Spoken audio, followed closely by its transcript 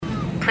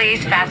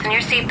Please fasten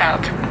your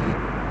seatbelt.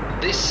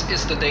 This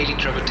is the Daily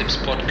Travel Tips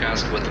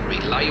podcast with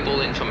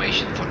reliable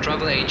information for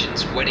travel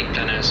agents, wedding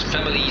planners,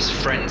 families,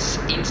 friends,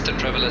 Insta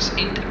travelers,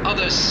 and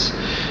others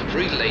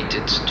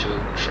related to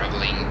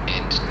traveling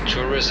and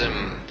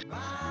tourism.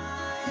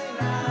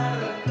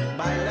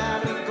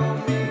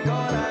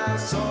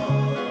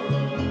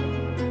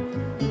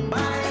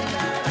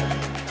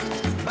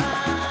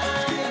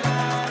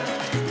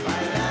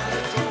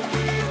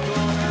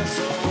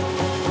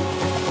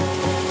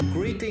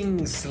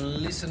 Greetings,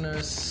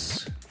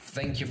 listeners.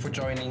 Thank you for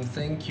joining.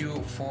 Thank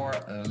you for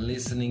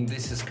listening.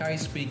 This is Kai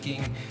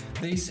speaking.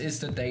 This is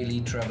the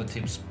Daily Travel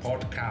Tips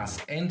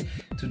podcast. And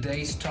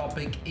today's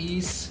topic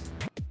is,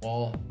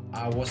 well,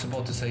 I was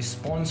about to say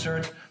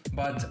sponsored,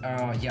 but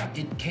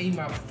it came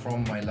up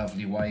from my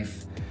lovely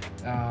wife.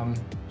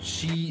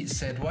 She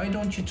said, why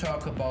don't you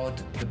talk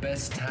about the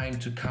best time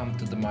to come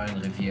to the Mayan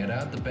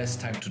Riviera, the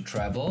best time to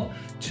travel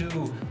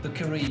to the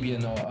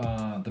Caribbean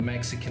or the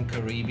Mexican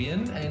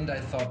Caribbean? And I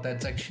thought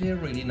that's actually a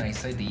really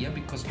nice idea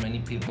because many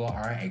people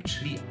are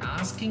actually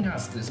asking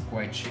us this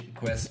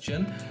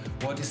question,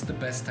 what is the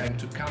best time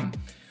to come?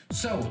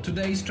 So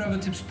today's Travel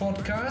Tips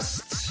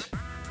podcast,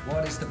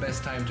 what is the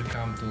best time to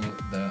come to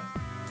the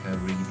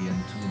Caribbean,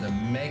 to the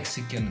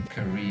Mexican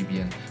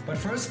Caribbean? But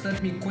first,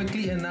 let me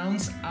quickly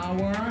announce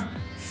our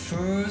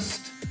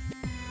first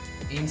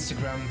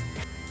Instagram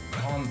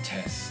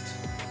contest.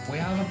 We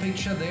have a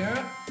picture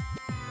there,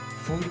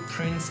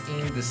 footprints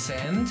in the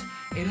sand.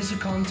 It is a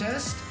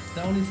contest.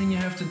 The only thing you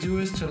have to do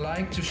is to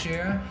like, to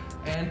share,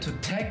 and to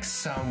tag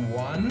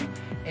someone,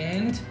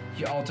 and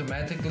you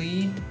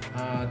automatically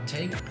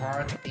take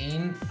part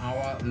in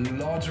our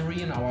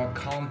lottery, in our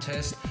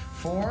contest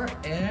for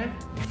a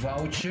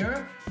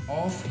voucher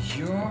of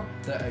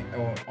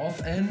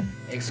an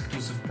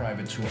exclusive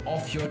private tour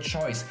of your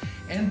choice,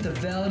 and the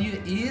value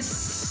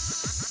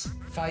is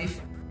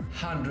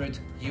 $500.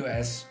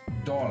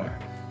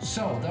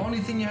 So the only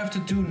thing you have to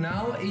do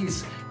now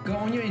is go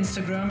on your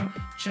Instagram,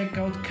 check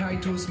out Kai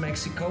Tours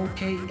Mexico,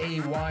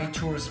 K-A-Y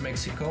Tours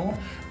Mexico,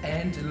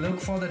 and look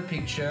for that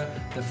picture,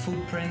 the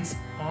footprints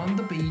on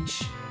the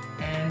beach,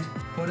 and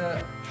put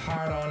a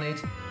heart on it,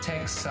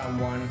 tag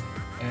someone,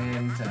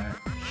 and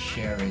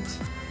share it.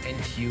 And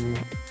you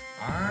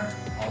are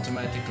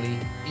automatically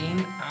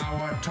in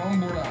our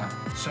tombola.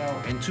 So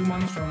in 2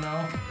 months from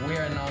now, we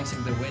are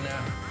announcing the winner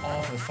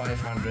of a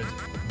 $500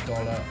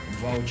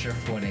 voucher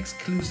for an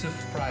exclusive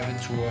private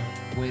tour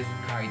with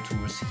Kai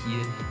Tours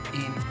here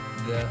in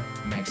the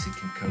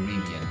Mexican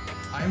Caribbean.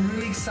 I'm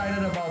really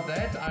excited about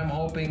that. I'm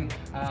hoping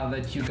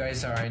that you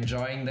guys are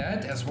enjoying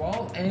that as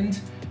well, and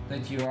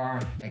that you are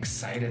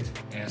excited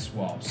as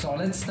well. So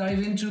let's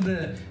dive into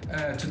the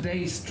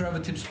today's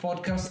Travel Tips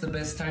podcast, the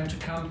best time to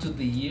come to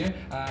the year,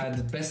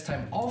 the best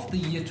time of the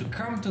year to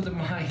come to the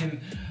Mayan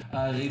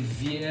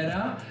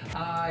Riviera.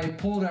 I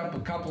pulled up a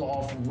couple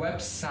of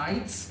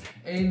websites,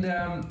 and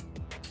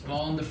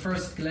on the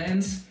first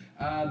glance,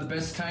 the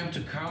best time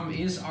to come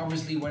is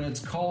obviously when it's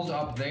cold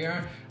up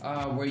there,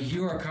 where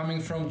you are coming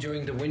from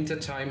during the winter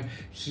time.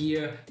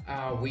 Here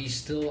we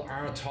still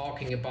are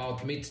talking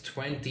about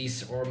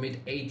mid-20s or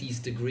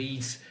mid-80s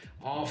degrees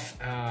of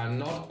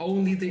not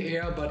only the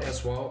air but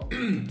as well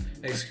the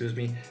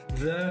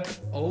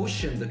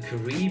ocean, the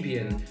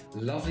Caribbean.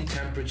 Lovely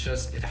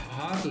temperatures. It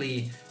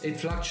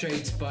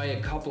fluctuates by a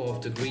couple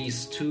of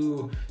degrees,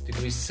 2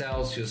 degrees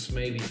Celsius,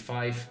 maybe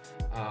 5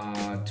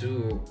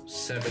 to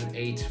 7,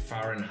 8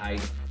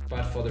 Fahrenheit.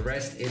 But for the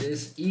rest, it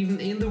is even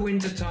in the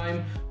winter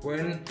time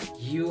when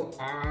you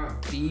are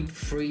deep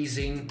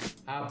freezing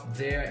up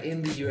there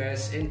in the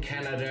US, in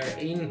Canada,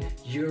 in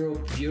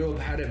Europe. Europe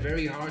had a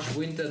very harsh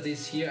winter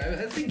this year.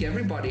 I think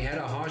everybody had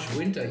a harsh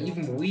winter.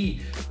 Even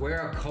we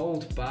were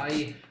cold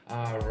by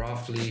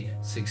roughly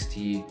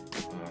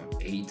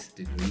 68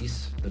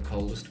 degrees, the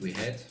coldest we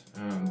had.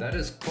 That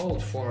is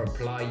cold for a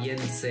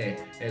playense,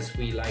 as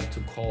we like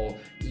to call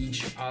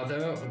each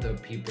other. The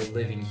people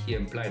living here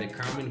in Playa del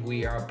Carmen,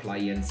 we are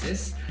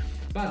playenses.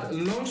 But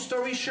long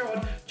story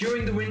short,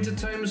 during the winter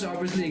time is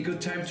obviously a good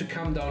time to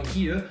come down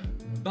here,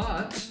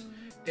 but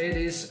it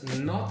is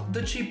not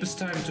the cheapest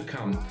time to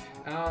come.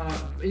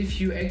 If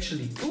you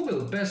actually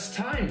Google best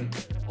time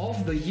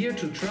of the year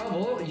to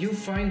travel, you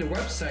find a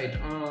website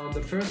on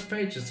the first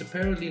page. It's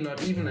apparently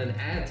not even an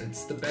ad,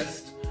 it's the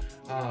best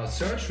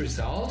search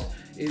result.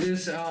 It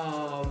is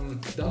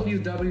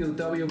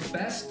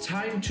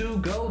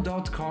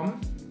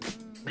www.besttimetogO.com,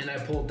 and I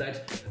pulled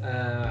that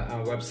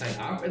website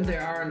up, and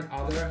there are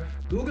other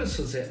Google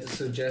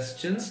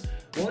suggestions.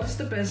 What is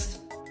the best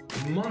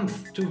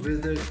month to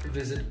visit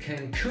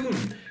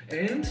Cancun?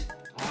 And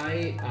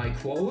I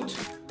quote,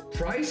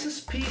 prices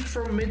peak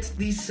from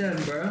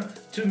mid-December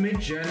to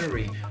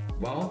mid-January.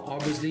 Well,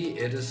 obviously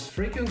it is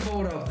freaking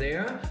cold out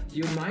there.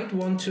 You might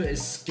want to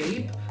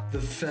escape the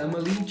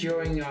family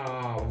during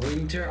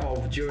winter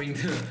or during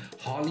the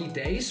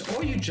holidays,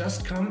 or you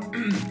just come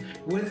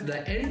with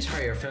the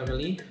entire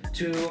family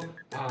to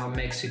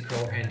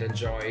Mexico and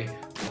enjoy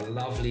a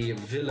lovely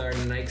villa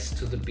next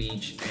to the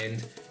beach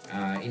and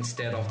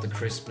instead of the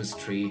Christmas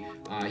tree.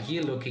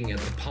 Here looking at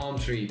the palm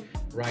tree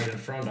right in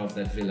front of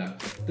that villa.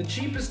 The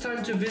cheapest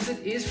time to visit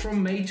is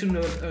from May to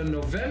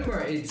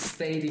November, it's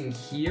stating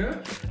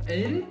here,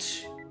 and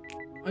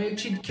I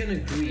actually can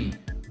agree.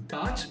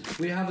 But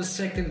we have a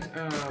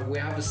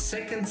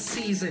second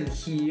season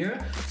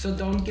here, so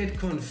don't get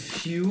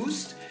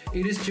confused.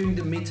 It is during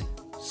the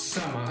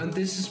mid-summer, and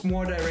this is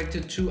more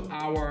directed to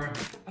our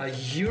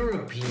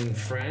European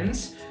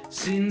friends,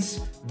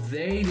 since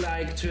they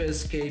like to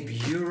escape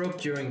Europe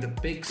during the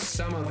big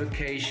summer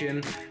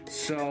vacation.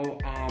 So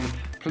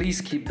please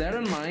keep that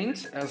in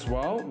mind as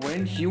well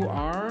when you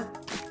are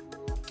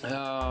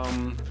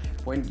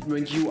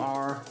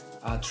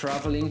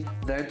traveling.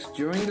 That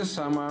during the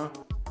summer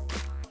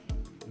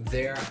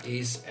there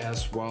is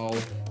as well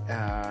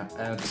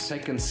a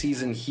second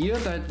season here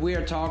that we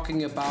are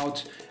talking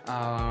about.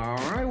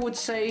 I would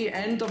say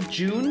end of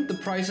June. The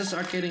prices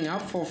are getting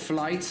up for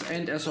flights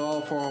and as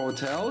well for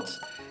hotels.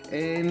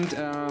 And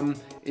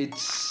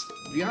it's,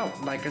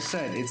 like I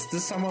said, it's the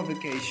summer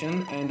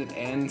vacation and it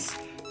ends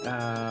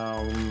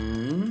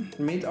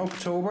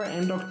mid-October,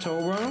 end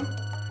October.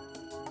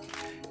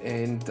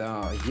 And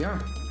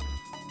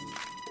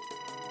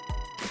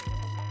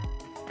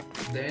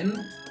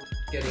Then,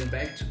 getting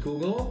back to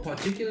Google,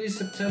 particularly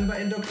September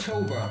and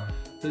October,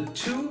 the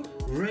two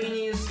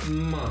rainiest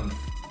months.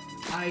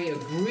 I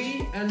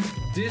agree and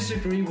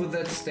disagree with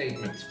that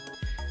statement.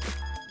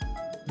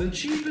 The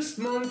cheapest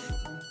month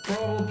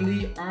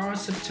probably are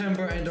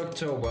September and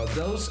October.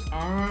 Those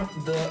are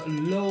the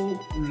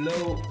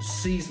low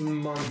season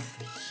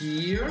month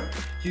here.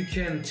 You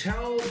can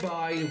tell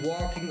by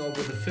walking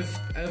over the Fifth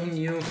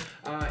Avenue,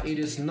 it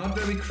is not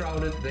very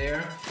crowded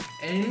there.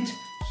 And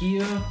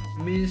here,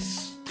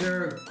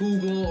 Mr.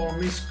 Google or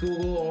Miss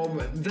Google or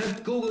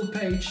that Google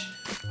page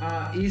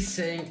is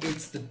saying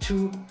it's the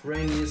two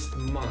rainiest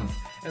months.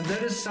 And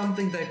that is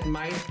something that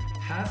might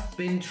have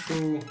been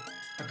true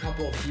a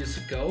couple of years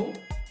ago.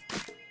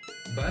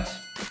 But,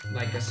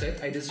 like I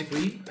said, I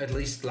disagree, at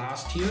least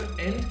last year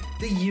and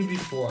the year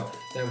before.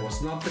 That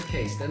was not the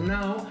case. And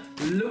now,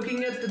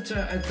 looking at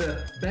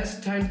the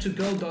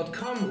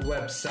besttimetogo.com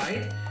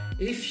website,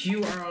 if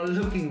you are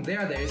looking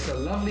there is a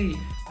lovely,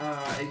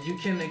 you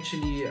can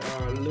actually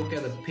look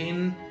at a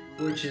pin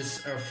which is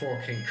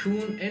for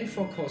Cancun and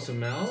for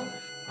Cozumel.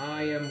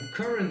 I am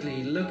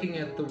currently looking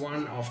at the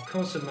one of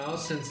Cozumel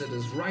since it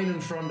is right in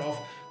front of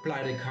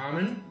Playa del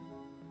Carmen.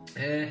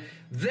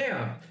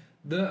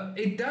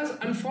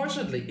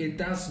 Unfortunately, it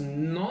does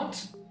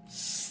not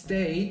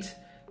state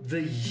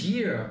the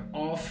year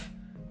of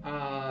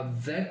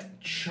that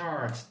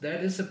chart.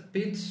 That is a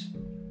bit,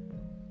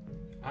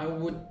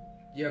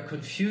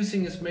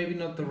 confusing is maybe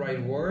not the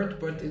right word,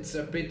 but it's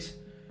a bit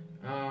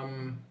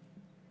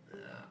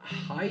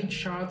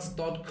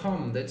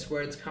highcharts.com. That's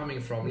where it's coming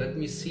from. Let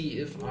me see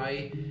if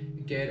I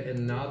get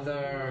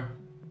another.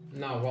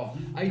 No, well,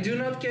 I do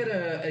not get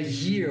a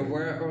year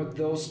where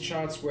those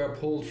charts were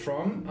pulled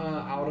from,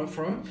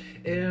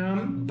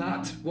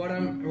 but where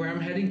I'm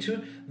heading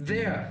to,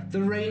 there,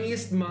 the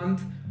rainiest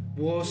month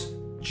was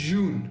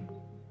June.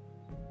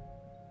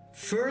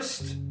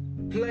 First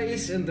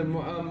place in the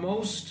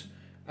most,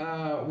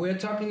 we're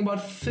talking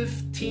about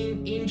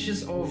 15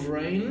 inches of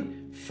rain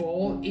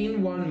fall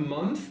in 1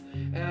 month,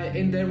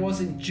 and that was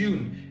in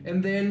June.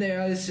 And then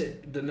there is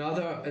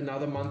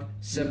another month,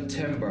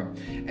 September.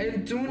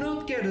 And do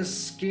not get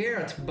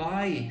scared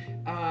by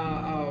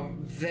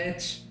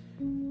that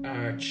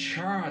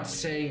chart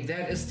saying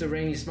that is the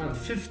rainiest month.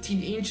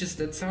 15 inches,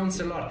 that sounds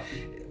a lot.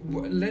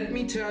 Let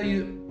me tell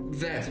you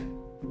that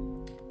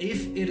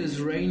if it is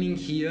raining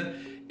here,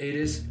 it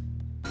is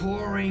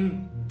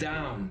pouring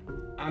down.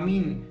 I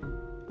mean,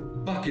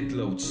 bucket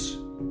loads.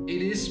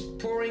 It is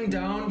pouring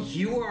down.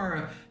 You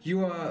are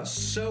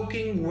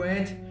soaking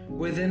wet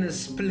within a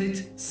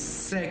split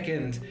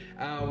second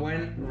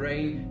when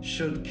rain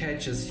should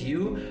catches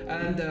you.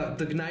 And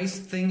the nice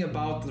thing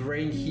about the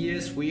rain here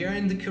is we are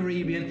in the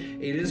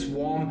Caribbean. It is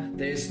warm.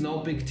 There is no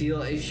big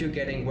deal if you're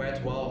getting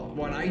wet. Well,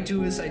 what I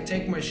do is I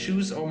take my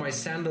shoes or my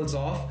sandals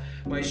off.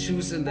 My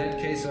shoes in that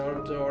case in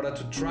order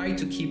to try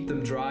to keep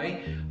them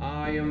dry.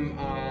 I am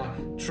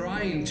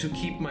trying to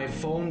keep my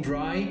phone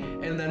dry,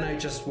 and then I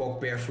just walk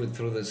barefoot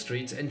through the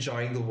streets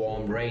enjoying the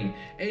warm rain.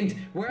 And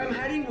where I'm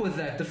heading with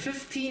that, the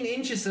 15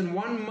 inches in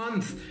 1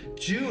 month,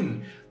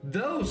 June,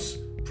 those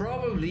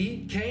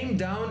probably came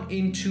down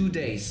in 2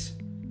 days,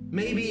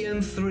 maybe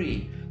in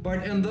 3,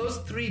 but in those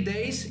 3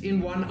 days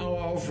in 1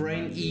 hour of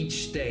rain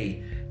each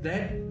day.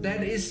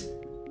 That is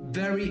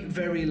very,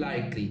 very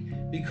likely,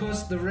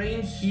 because the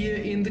rain here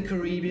in the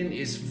Caribbean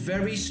is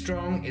very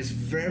strong, is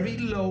very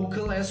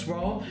local as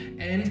well,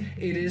 and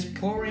it is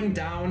pouring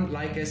down,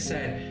 like I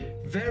said,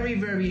 very,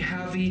 very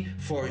heavy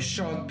for a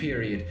short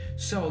period.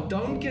 So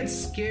don't get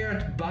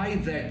scared by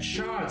that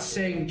chart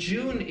saying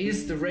June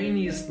is the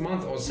rainiest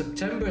month or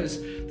September is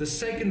the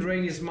second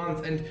rainiest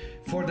month, and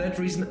for that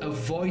reason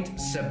avoid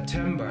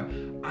September.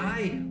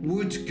 I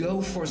would go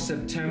for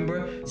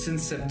September,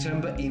 since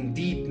September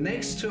indeed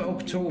next to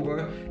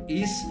October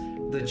is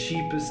the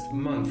cheapest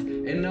month.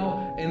 And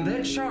now in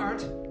that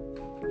chart,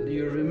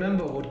 you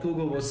remember what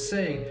Google was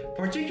saying,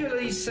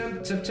 particularly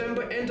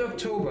September and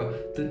October,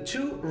 the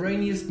two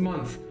rainiest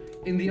months.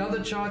 In the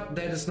other chart,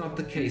 that is not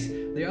the case.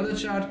 The other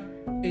chart,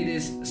 it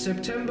is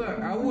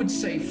September, I would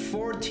say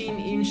 14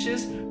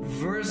 inches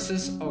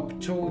versus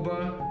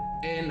October,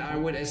 and I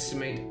would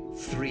estimate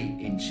 3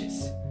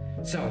 inches.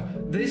 So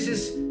this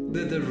is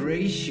the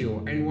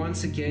ratio, and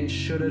once again,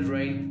 should it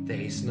rain, there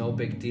is no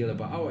big deal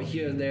about,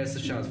 there's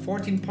the chart,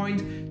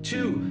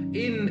 14.2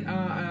 in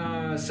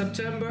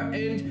September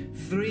and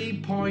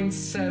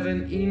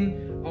 3.7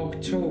 in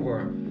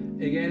October.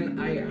 Again,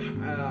 I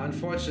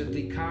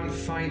unfortunately can't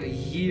find a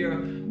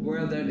year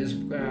where that is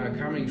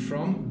coming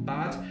from,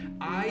 but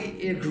I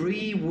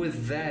agree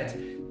with that.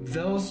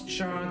 Those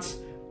charts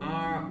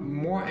are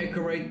more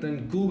accurate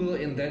than Google.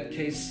 In that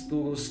case,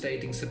 Google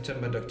stating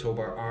September and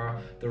October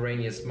are the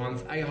rainiest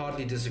month. I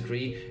hardly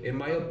disagree. In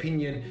my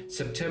opinion,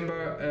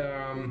 September,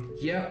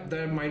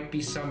 there might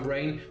be some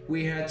rain.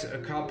 We had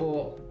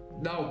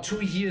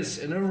 2 years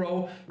in a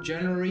row,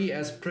 January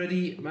as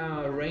pretty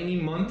rainy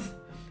month.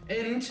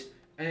 And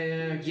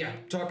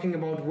talking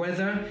about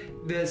weather,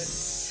 the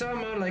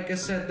summer, like I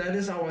said, that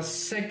is our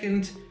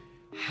second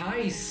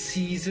high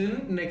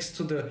season next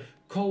to the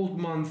cold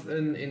month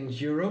in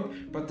Europe,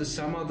 but the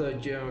summer,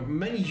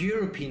 many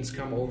Europeans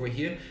come over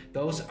here.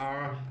 Those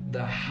are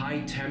the high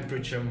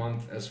temperature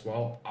month as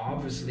well.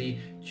 Obviously,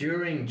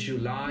 during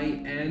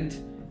July and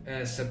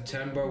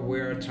September,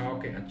 we're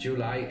talking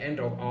July and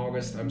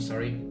August.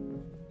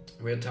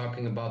 We're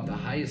talking about the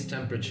highest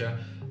temperature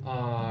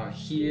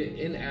here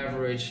in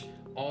average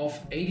of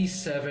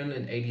 87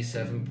 and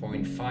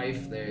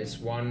 87.5. There is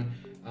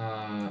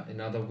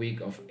another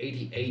week of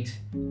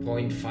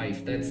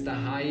 88.5. That's the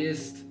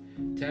highest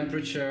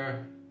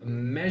temperature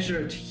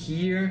measured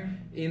here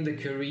in the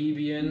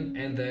Caribbean,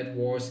 and that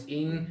was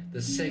in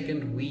the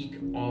second week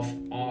of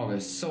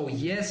August. So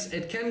yes,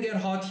 it can get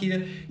hot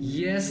here,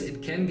 yes,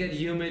 it can get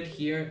humid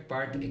here,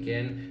 but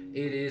again,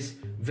 it is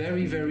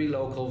very, very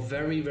local,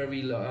 very,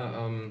 very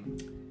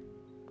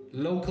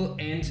local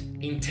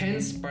and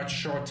intense, but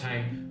short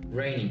time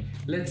raining.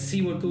 Let's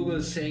see what Google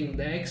is saying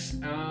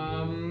next.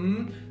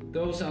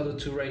 Those are the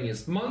two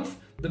rainiest months.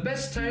 The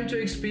best time to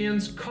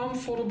experience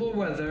comfortable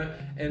weather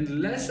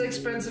and less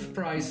expensive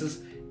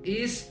prices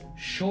is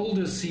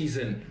shoulder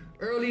season,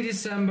 early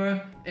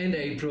December and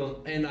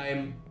April, and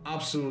I'm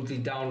absolutely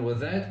down with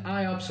that.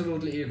 I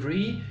absolutely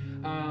agree.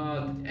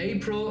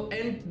 April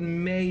and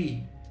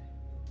May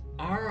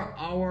are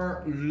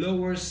our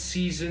lower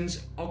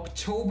seasons.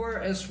 October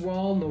as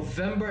well,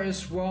 November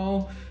as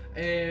well.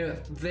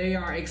 They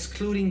are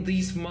excluding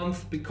these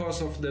months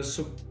because of the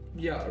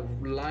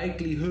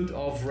likelihood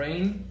of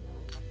rain.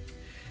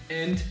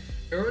 And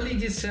early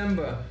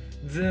December,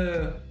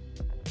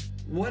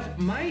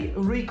 my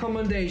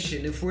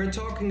recommendation, if we're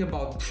talking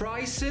about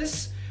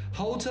prices,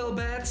 hotel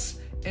beds,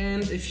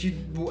 and if you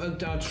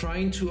are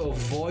trying to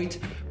avoid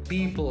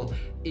people,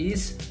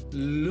 is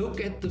look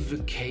at the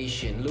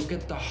vacation, look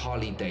at the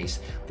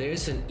holidays.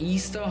 There's an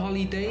Easter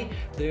holiday,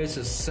 there's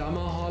a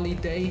summer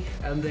holiday,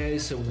 and there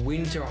is a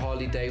winter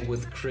holiday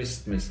with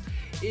Christmas.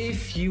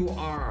 If you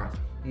are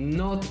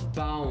not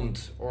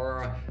bound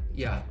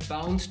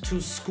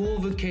to school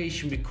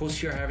vacation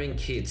because you're having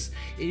kids,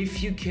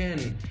 if you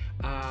can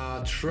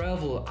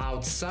travel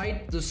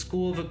outside the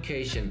school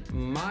vacation,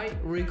 my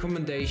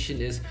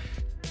recommendation is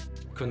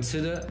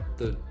consider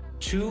the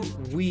 2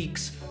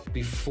 weeks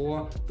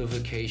before the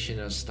vacation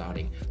is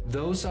starting.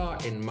 Those are,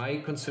 in my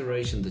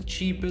consideration, the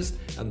cheapest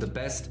and the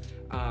best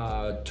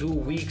 2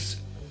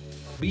 weeks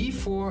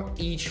before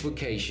each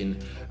vacation.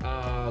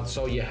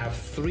 So you have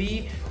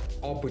 3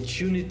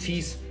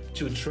 opportunities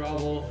to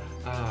travel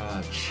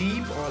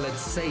cheap, or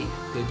let's say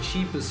the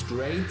cheapest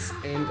rates,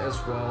 and as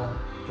well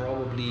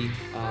probably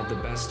the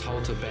best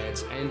hotel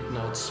beds and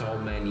not so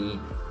many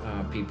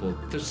people.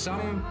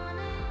 Some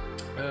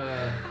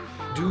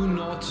do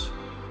not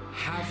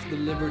have the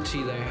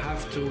liberty,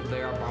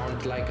 they are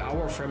bound, like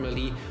our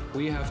family,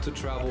 we have to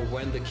travel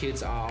when the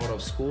kids are out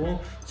of school.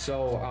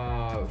 So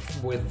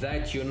with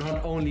that, you're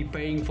not only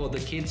paying for the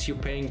kids, you're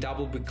paying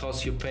double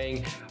because you're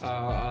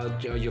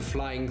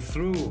flying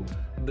through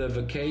the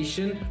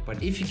vacation.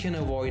 But if you can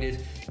avoid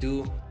it,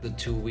 do the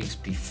 2 weeks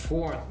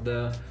before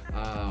the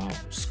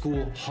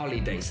school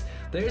holidays.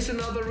 There is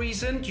another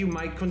reason you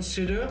might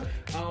consider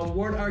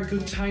what are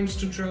good times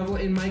to travel.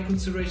 In my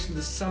consideration,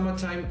 the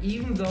summertime,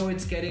 even though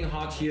it's getting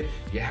hot here,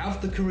 you have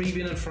the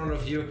Caribbean in front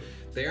of you.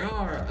 There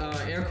are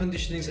air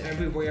conditionings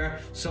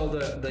everywhere, so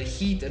the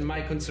heat, in my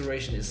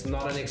consideration, is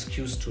not an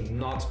excuse to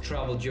not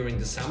travel during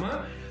the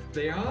summer.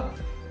 There are,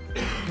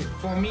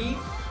 for me,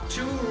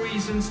 2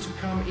 reasons to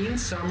come in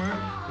summer.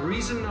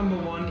 Reason number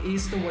 1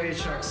 is the whale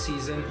shark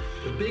season,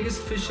 the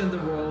biggest fish in the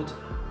world.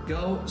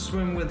 Go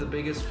swim with the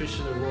biggest fish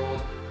in the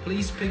world.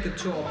 Please pick a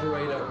tour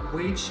operator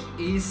which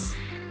is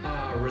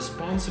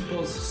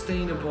responsible,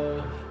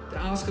 sustainable.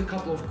 Ask a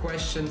couple of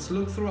questions.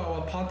 Look through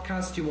our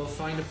podcast. You will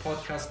find a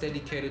podcast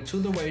dedicated to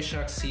the whale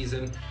shark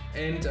season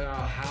and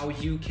how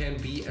you can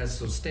be as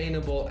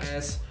sustainable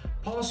as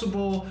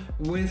possible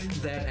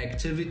with that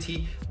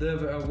activity.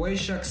 The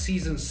Weshak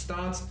season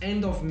starts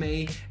end of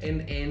May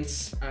and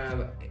ends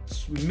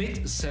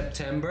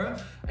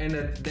mid-September, and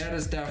that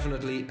is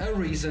definitely a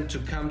reason to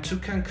come to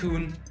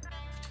Cancun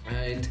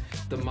and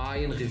the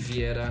Mayan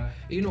Riviera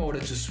in order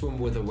to swim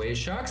with the whale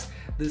sharks.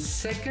 The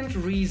second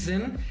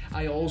reason,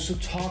 I also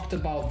talked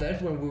about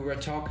that when we were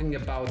talking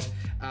about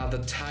the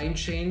time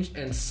change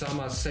and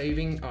summer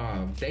saving,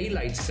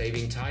 daylight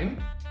saving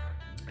time.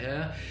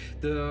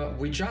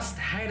 We just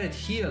had it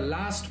here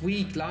last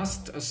week,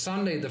 last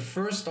Sunday, the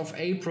 1st of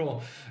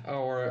April,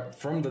 or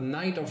from the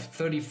night of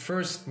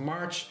 31st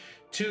March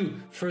to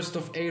 1st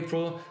of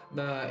April.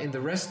 In the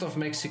rest of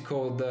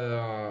Mexico,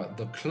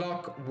 the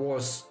clock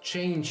was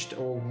changed,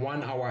 or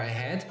 1 hour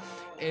ahead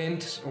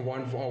and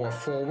 1 hour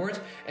forward,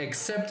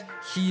 except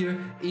here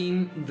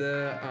in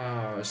the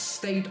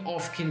state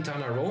of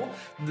Quintana Roo.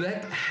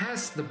 That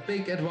has the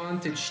big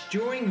advantage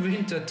during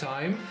winter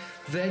time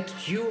that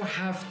you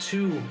have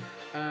to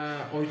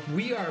or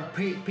we are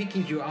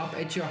picking you up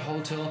at your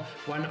hotel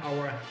 1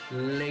 hour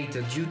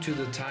later due to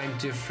the time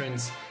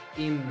difference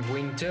in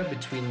winter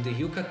between the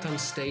Yucatan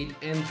state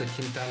and the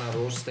Quintana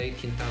Roo state.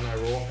 Quintana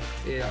Roo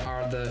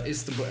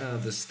is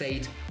the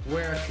state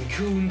where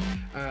Cancun,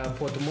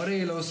 Puerto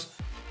Morelos,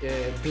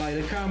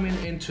 Playa del Carmen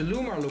and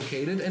Tulum are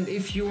located. And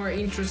if you are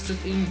interested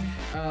in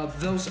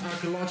those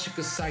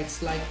archaeological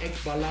sites like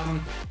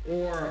Ekbalam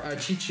or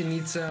Chichen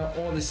Itza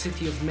or the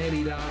city of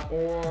Merida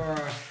or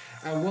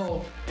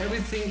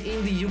everything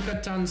in the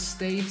Yucatan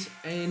state,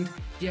 and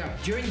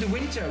during the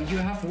winter you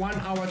have 1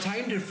 hour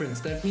time difference.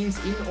 That means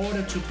in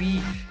order to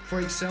be, for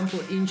example,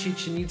 in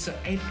Chichen Itza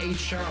at 8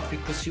 sharp,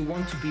 because you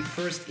want to be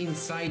first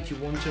inside, you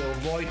want to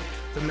avoid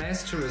the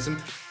mass tourism,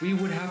 we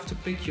would have to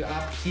pick you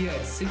up here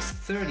at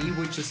 6:30,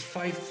 which is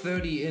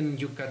 5:30 in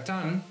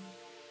Yucatan.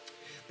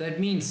 That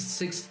means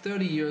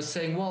 6:30, you're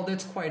saying, well,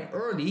 that's quite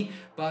early,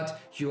 but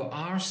you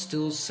are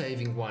still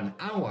saving 1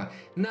 hour.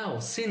 Now,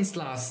 since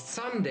last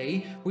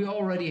Sunday, we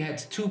already had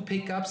 2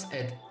 pickups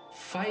at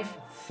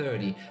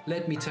 5:30.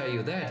 Let me tell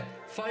you that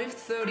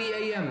 5:30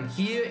 a.m.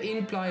 here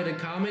in Playa del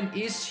Carmen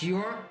is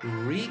your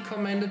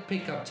recommended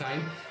pickup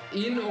time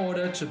in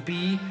order to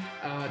be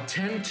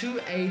 10 to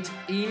 8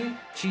 in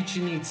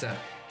Chichen Itza.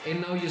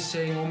 And now you're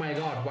saying, oh my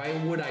God, why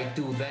would I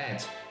do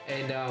that?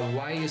 And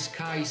why is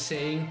Kai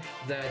saying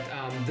that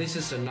this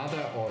is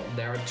another, or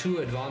there are 2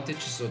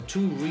 advantages or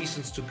 2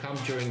 reasons to come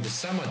during the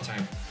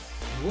summertime?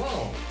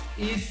 Well,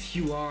 if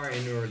you are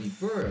an early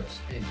bird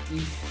and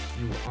if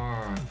you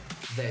are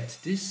that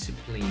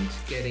disciplined,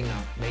 getting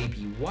up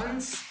maybe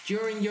once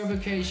during your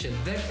vacation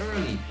that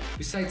early,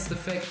 besides the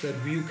fact that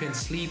you can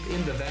sleep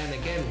in the van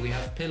again, we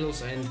have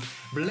pillows and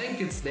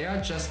blankets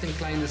there, just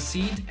incline the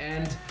seat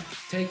and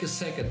take a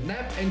second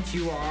nap, and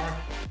you are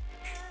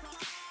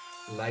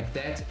like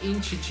that in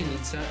Chichen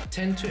Itza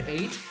 10 to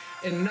 8.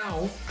 And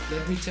now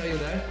let me tell you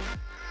that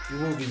you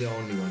will be the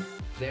only one.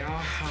 There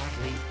are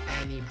hardly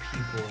any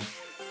people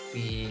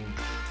being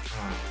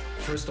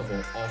first of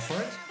all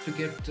offered to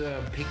get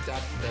picked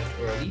up that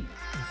early,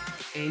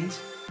 and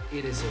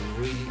it is a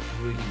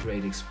really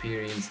great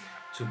experience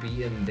to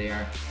be in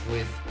there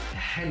with a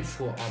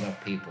handful of other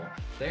people.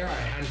 There are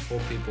a handful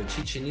of people.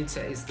 Chichen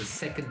Itza is the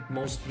second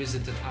most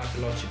visited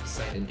archaeological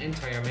site in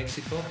entire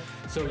Mexico,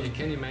 so you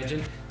can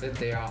imagine that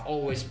there are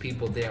always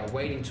people there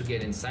waiting to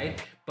get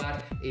inside.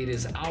 But it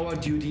is our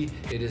duty,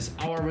 it is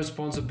our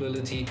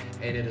responsibility,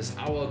 and it is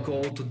our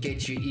goal to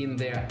get you in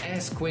there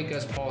as quick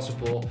as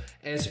possible,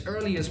 as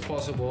early as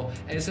possible.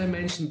 As I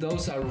mentioned,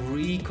 those are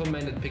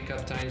recommended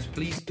pickup times.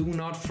 Please do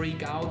not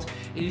freak out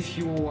if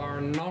you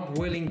are not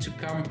willing to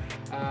come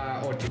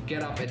or to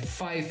get up at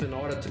 5 in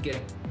order to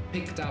get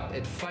picked up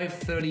at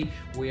 5:30.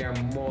 We are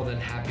more than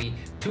happy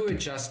to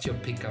adjust your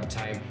pickup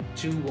time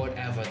to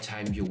whatever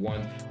time you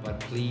want, but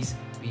please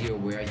be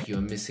aware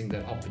you're missing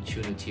that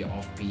opportunity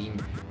of being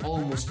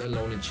almost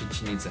alone in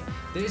Chichen Itza.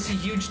 There's a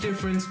huge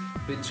difference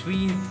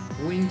between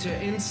winter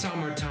and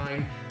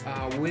summertime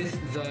with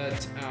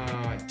that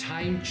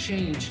time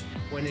change.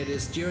 When it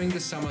is during the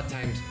summer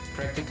times,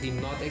 practically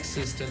not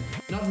existent.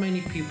 Not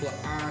many people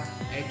are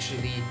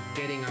actually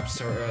getting up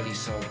so early,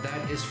 so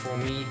that is for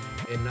me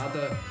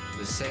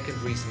the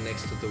second reason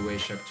next to the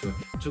Weshak tour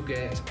to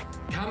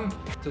come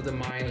to the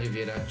Mayan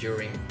Riviera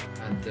during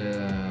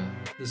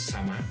the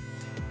summer.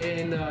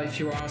 And if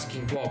you're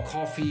asking, well,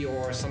 coffee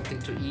or something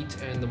to eat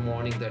in the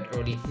morning that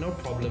early, no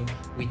problem.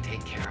 We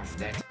take care of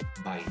that,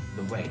 by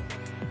the way.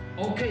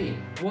 Okay,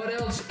 what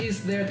else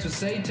is there to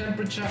say?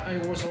 Temperature, I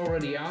was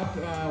already up.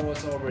 I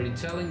was already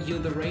telling you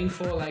the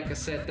rainfall. Like I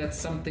said, that's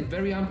something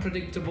very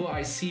unpredictable.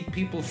 I see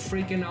people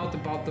freaking out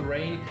about the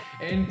rain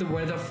and the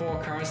weather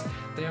forecast.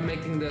 They are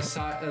making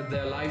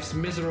their lives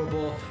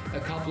miserable a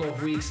couple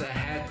of weeks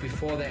ahead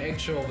before the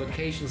actual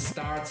vacation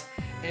starts.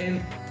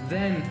 And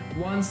then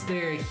once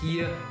they're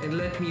here, and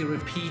let me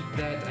repeat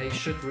that, I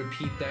should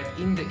repeat that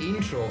in the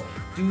intro,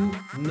 do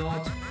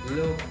not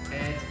look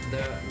at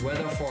the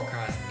weather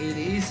forecast. It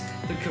is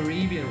the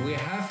Caribbean. We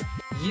have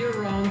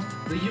year-round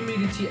the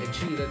humidity.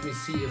 Actually, let me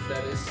see if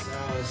that is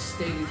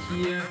stated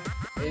here.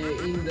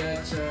 in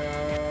that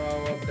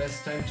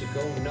best time to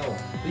go? No,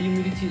 the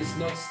humidity is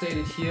not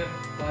stated here,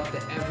 but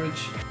the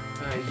average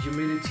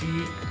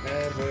humidity,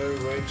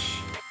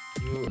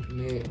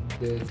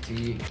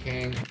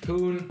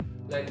 Cancun.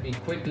 Let me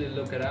quickly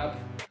look it up.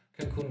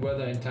 Cancun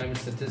weather and time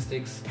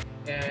statistics.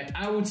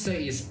 I would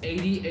say is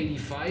 80,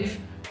 85.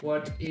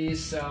 What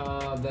is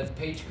that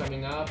page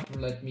coming up?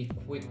 Let me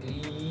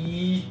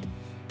quickly.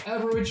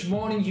 Average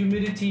morning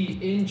humidity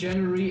in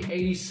January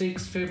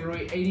 86,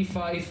 February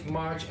 85,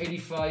 March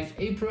 85,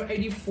 April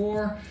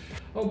 84.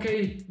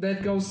 Okay,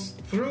 that goes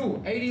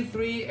through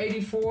 83,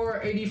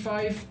 84,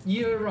 85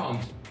 year round.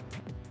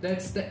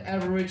 That's the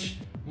average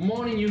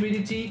morning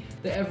humidity.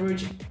 The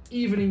average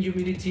evening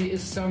humidity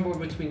is somewhere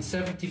between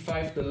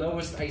 75. The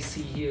lowest I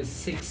see here is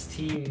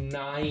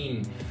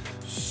 69.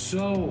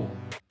 So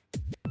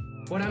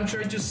what I'm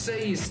trying to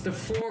say is the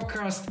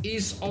forecast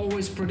is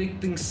always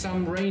predicting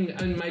some rain,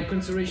 and my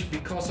consideration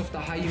because of the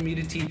high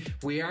humidity.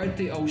 We are at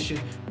the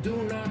ocean. Do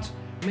not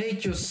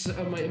make your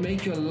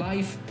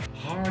life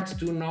hard.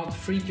 Do not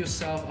freak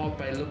yourself out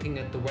by looking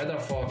at the weather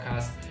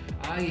forecast.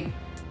 I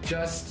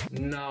just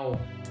now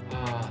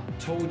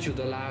told you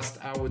the last,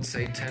 I would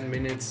say, 10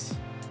 minutes.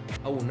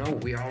 Oh no,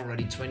 we are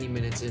already 20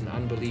 minutes in.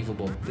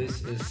 Unbelievable.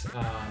 This is,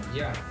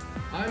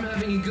 I'm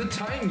having a good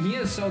time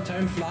here, so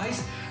time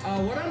flies.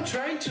 What I'm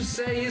trying to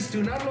say is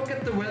do not look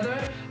at the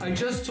weather. I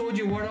just told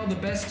you what are the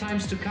best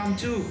times to come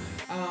to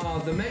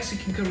the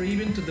Mexican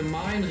Caribbean, to the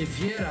Mayan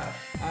Riviera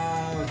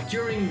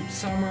during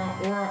summer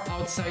or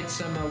outside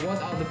summer.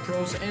 What are the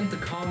pros and the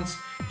cons?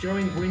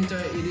 During winter,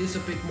 it is a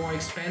bit more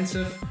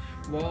expensive.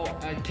 Well,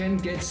 it can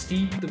get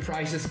steep, the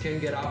prices can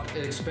get up,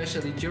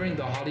 especially during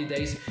the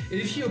holidays.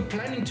 If you're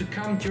planning to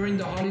come during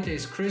the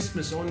holidays,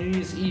 Christmas or New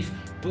Year's Eve,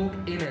 book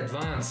in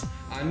advance.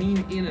 I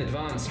mean in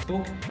advance.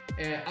 Book,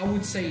 I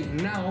would say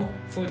now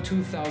for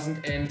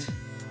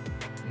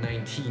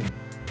 2019,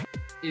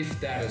 if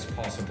that is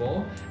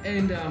possible.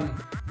 And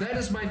that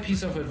is my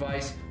piece of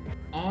advice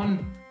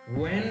on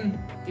when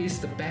is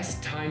the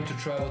best time to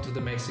travel to the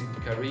Mexican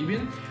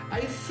Caribbean. I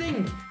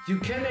think you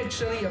can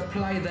actually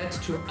apply that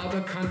to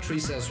other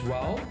countries as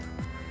well,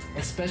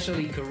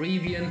 especially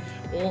Caribbean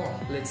or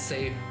let's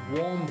say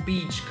warm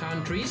beach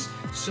countries.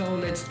 So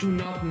let's do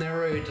not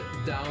narrow it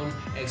down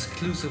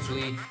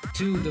exclusively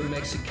to the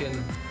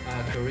Mexican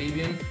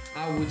Caribbean.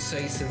 I would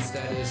say, since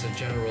that is a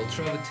general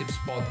travel tips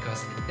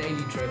podcast, a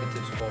daily travel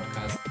tips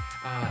podcast,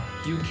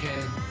 you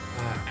can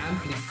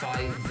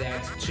amplify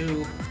that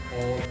to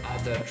all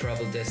other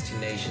travel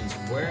destinations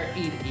where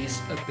it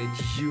is a bit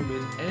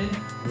humid and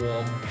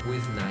warm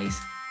with nice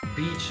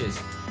beaches.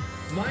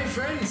 My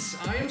friends,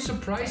 I am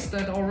surprised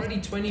that already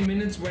 20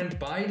 minutes went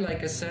by.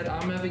 Like I said,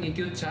 I'm having a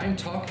good time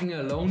talking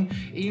alone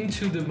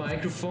into the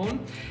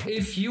microphone.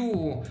 If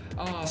you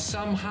are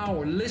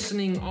somehow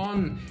listening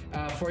on,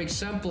 for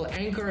example,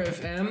 Anchor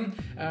FM,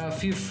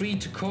 feel free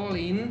to call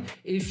in.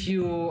 If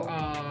you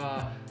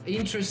are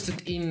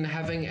interested in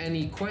having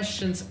any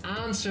questions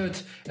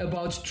answered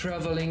about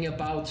traveling,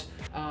 about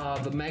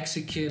the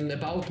Mexican,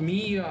 about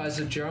me as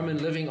a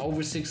German living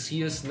over 6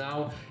 years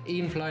now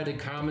in Playa del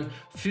Carmen,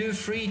 feel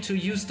free to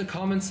use the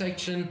comment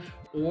section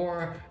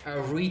or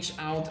reach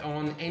out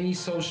on any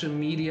social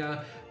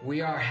media.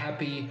 We are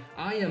happy,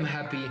 I am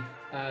happy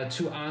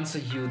to answer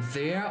you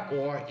there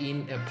or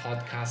in a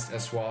podcast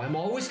as well. I'm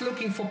always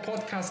looking for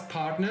podcast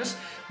partners.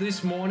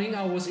 This morning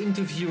I was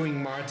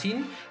interviewing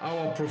Martin,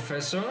 our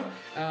professor.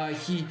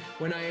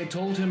 When I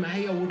told him,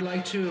 hey, I would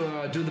like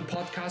to do the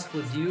podcast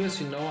with you, as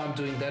you know, I'm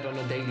doing that on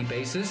a daily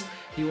basis.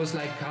 He was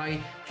like, Kai,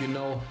 you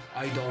know,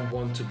 I don't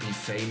want to be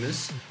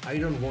famous. I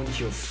don't want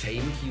your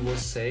fame, he was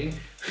saying.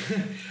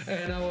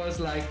 And I was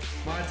like,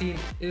 Martin,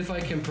 if I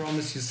can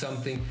promise you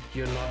something,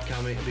 you're not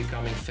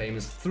becoming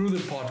famous through the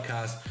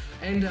podcast.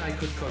 And I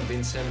could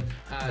convince him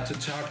to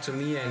talk to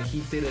me, and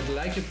he did it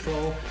like a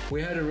pro.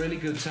 We had a really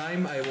good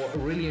time. I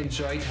really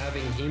enjoyed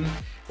having him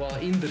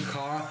in the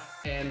car,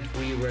 and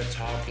we were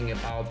talking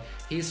about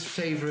his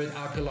favorite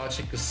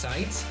archaeological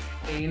sites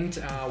and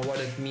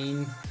what it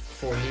means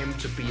for him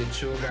to be a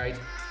tour guide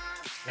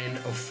and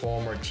a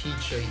former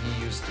teacher.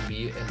 He used to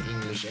be an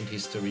English and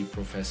history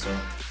professor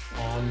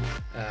on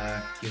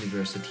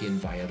university in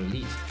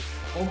Valladolid.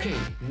 Okay,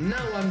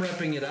 now I'm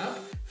wrapping it up.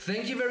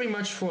 Thank you very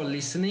much for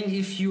listening.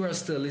 If you are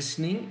still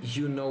listening,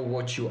 you know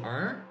what you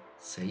are.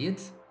 Say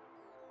it.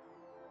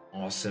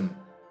 Awesome.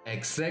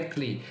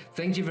 Exactly.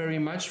 Thank you very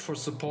much for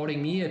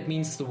supporting me. It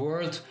means the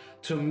world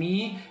to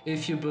me.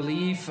 If you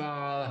believe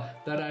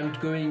that I'm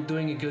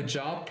doing a good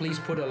job, please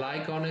put a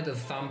like on it, a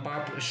thumb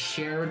up,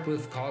 share it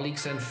with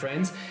colleagues and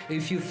friends.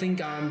 If you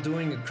think I'm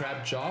doing a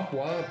crap job,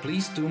 well,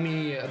 please do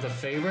me the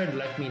favor and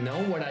let me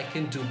know what I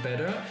can do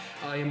better.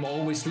 I am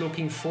always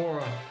looking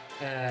for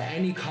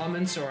any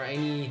comments or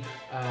any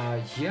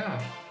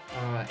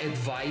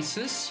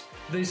advices.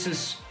 This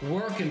is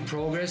work in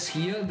progress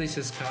here. This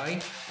is Kai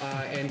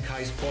and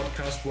Kai's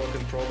podcast, Work in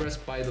Progress.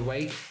 By the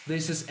way,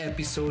 this is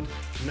episode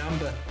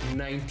number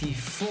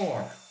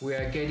 94. We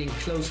are getting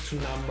close to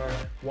number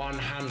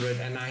 100,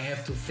 and I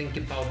have to think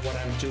about what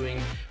I'm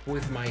doing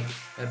with my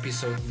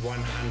episode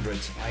 100.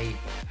 I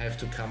have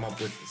to come up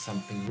with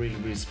something really,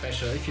 really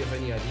special. If you have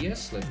any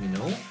ideas, let me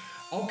know.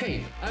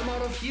 Okay, I'm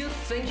out of here.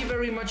 Thank you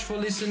very much for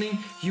listening.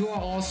 You are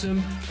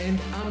awesome, and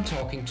I'm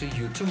talking to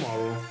you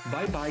tomorrow.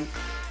 Bye bye.